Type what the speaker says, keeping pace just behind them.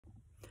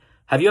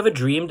Have you ever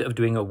dreamed of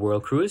doing a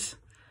world cruise?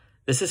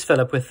 This is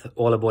Philip with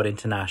All Aboard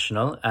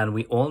International, and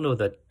we all know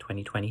that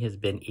 2020 has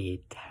been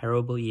a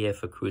terrible year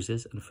for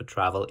cruises and for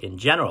travel in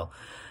general.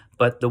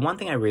 But the one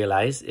thing I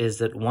realized is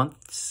that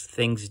once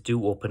things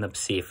do open up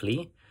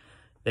safely,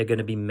 there are going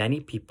to be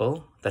many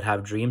people that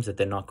have dreams that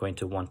they're not going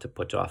to want to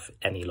put off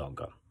any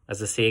longer. As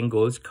the saying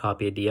goes,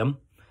 carpe diem,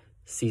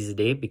 seize the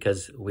day,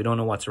 because we don't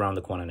know what's around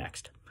the corner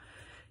next.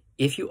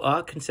 If you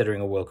are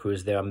considering a world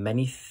cruise, there are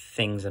many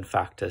things and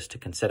factors to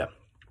consider.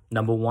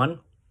 Number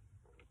one,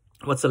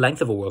 what's the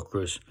length of a world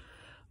cruise?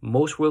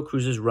 Most world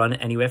cruises run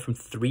anywhere from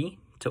 3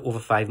 to over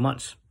 5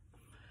 months.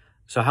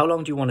 So how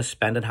long do you want to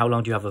spend and how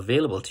long do you have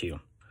available to you?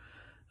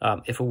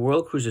 If a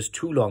world cruise is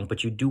too long,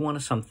 but you do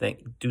want to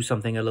do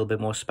something a little bit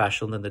more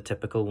special than the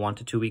typical 1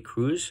 to 2 week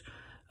cruise,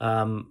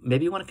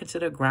 maybe you want to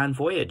consider a grand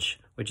voyage,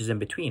 which is in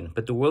between.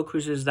 But the world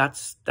cruises,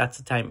 that's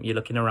the time you're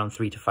looking around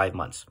 3 to 5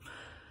 months.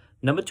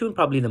 Number two, and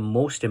probably the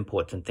most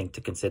important thing to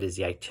consider, is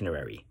the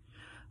itinerary.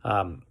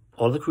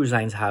 All the cruise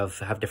lines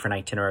have different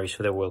itineraries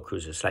for their world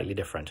cruises, slightly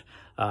different.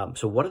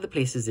 So what are the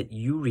places that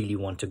you really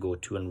want to go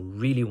to and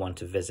really want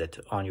to visit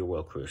on your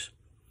world cruise?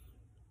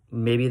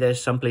 Maybe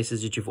there's some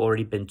places that you've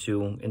already been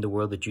to in the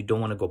world that you don't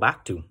want to go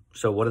back to.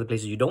 So what are the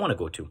places you don't want to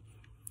go to?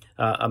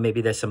 Or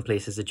maybe there's some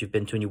places that you've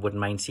been to and you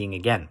wouldn't mind seeing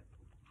again.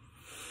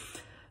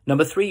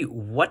 Number three,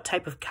 what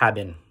type of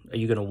cabin are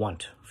you going to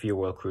want for your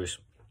world cruise?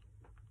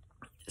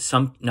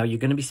 Now you're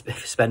going to be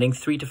spending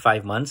 3 to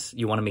 5 months.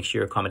 You want to make sure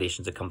your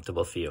accommodations are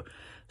comfortable for you.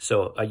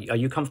 So are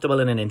you comfortable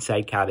in an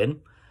inside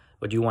cabin?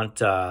 Or do you want,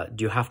 do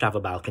you have to have a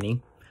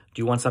balcony?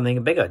 Do you want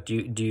something bigger? Do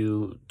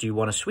you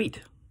want a suite?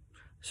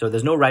 So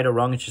there's no right or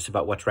wrong. It's just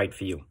about what's right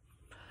for you.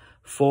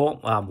 Four,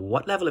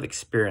 what level of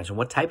experience and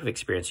what type of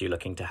experience are you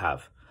looking to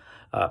have?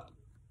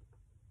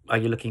 Are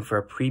you looking for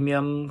a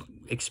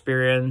premium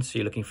experience? Are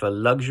you looking for a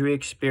luxury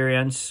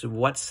experience?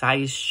 What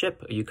size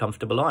ship are you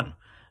comfortable on?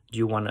 Do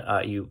you want?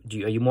 Are you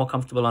more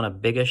comfortable on a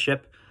bigger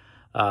ship?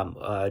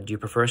 Do you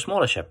prefer a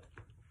smaller ship?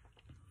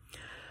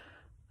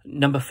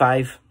 Number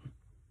five,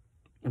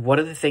 what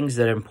are the things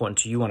that are important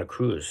to you on a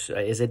cruise?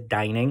 Is it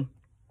dining?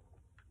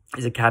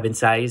 Is it cabin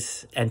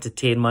size,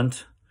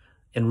 entertainment,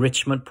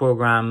 enrichment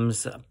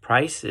programs,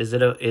 price? Is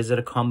it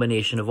a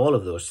combination of all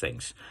of those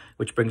things?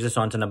 Which brings us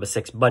on to number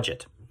six,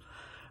 budget.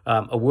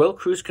 A world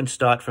cruise can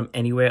start from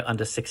anywhere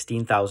under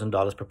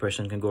 $16,000 per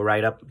person, can go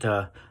right up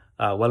to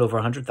well over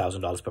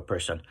 $100,000 per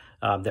person.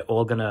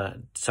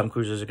 Some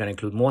cruises are going to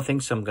include more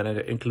things, some going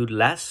to include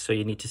less. So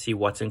you need to see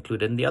what's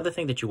included. And the other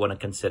thing that you want to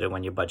consider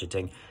when you're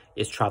budgeting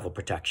is travel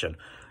protection.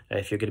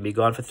 If you're going to be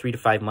gone for 3 to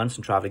 5 months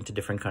and traveling to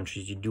different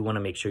countries, you do want to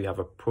make sure you have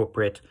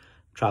appropriate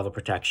travel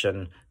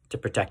protection to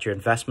protect your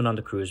investment on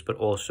the cruise, but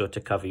also to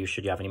cover you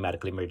should you have any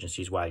medical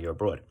emergencies while you're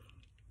abroad.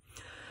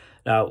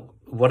 Now,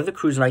 what are the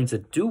cruise lines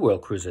that do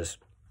world cruises?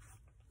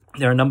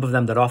 There are a number of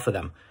them that offer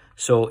them.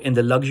 So in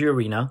the luxury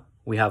arena,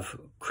 we have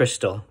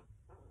Crystal,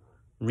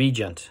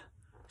 Regent,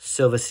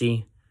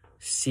 Silversea,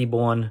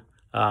 Seabourn,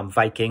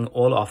 Viking,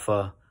 all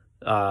offer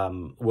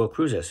world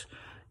cruises.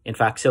 In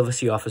fact,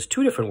 Silversea offers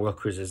 2 different world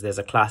cruises. There's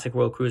a classic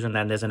world cruise and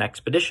then there's an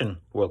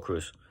expedition world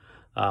cruise.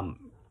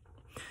 In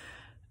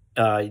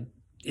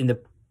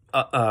the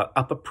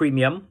upper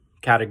premium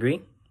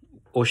category,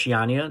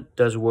 Oceania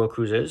does world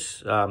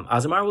cruises.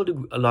 Azamara will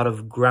do a lot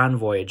of grand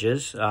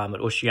voyages. At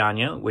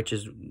Oceania, which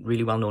is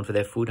really well known for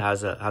their food,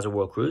 has a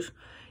world cruise.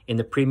 In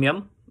the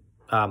premium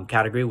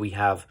category, we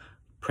have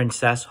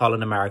Princess,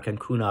 Holland America, and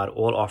Cunard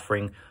all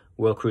offering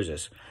world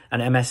cruises.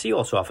 And MSC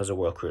also offers a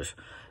world cruise.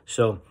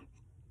 So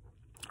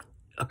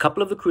a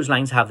couple of the cruise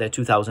lines have their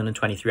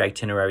 2023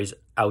 itineraries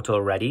out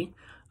already.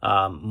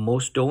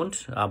 Most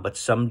don't, but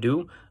some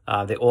do.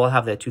 They all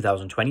have their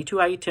 2022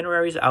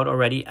 itineraries out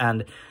already.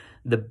 And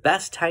the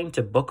best time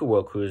to book a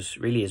world cruise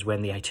really is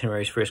when the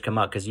itineraries first come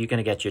out, because you're going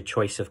to get your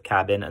choice of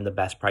cabin and the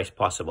best price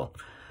possible.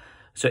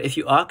 So if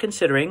you are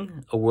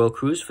considering a world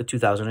cruise for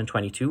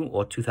 2022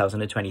 or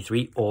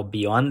 2023 or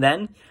beyond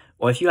then,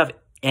 or if you have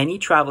any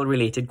travel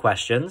related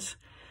questions,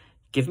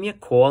 give me a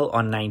call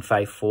on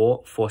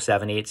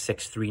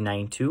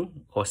 954-478-6392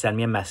 or send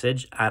me a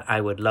message, and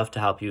I would love to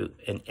help you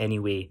in any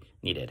way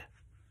needed.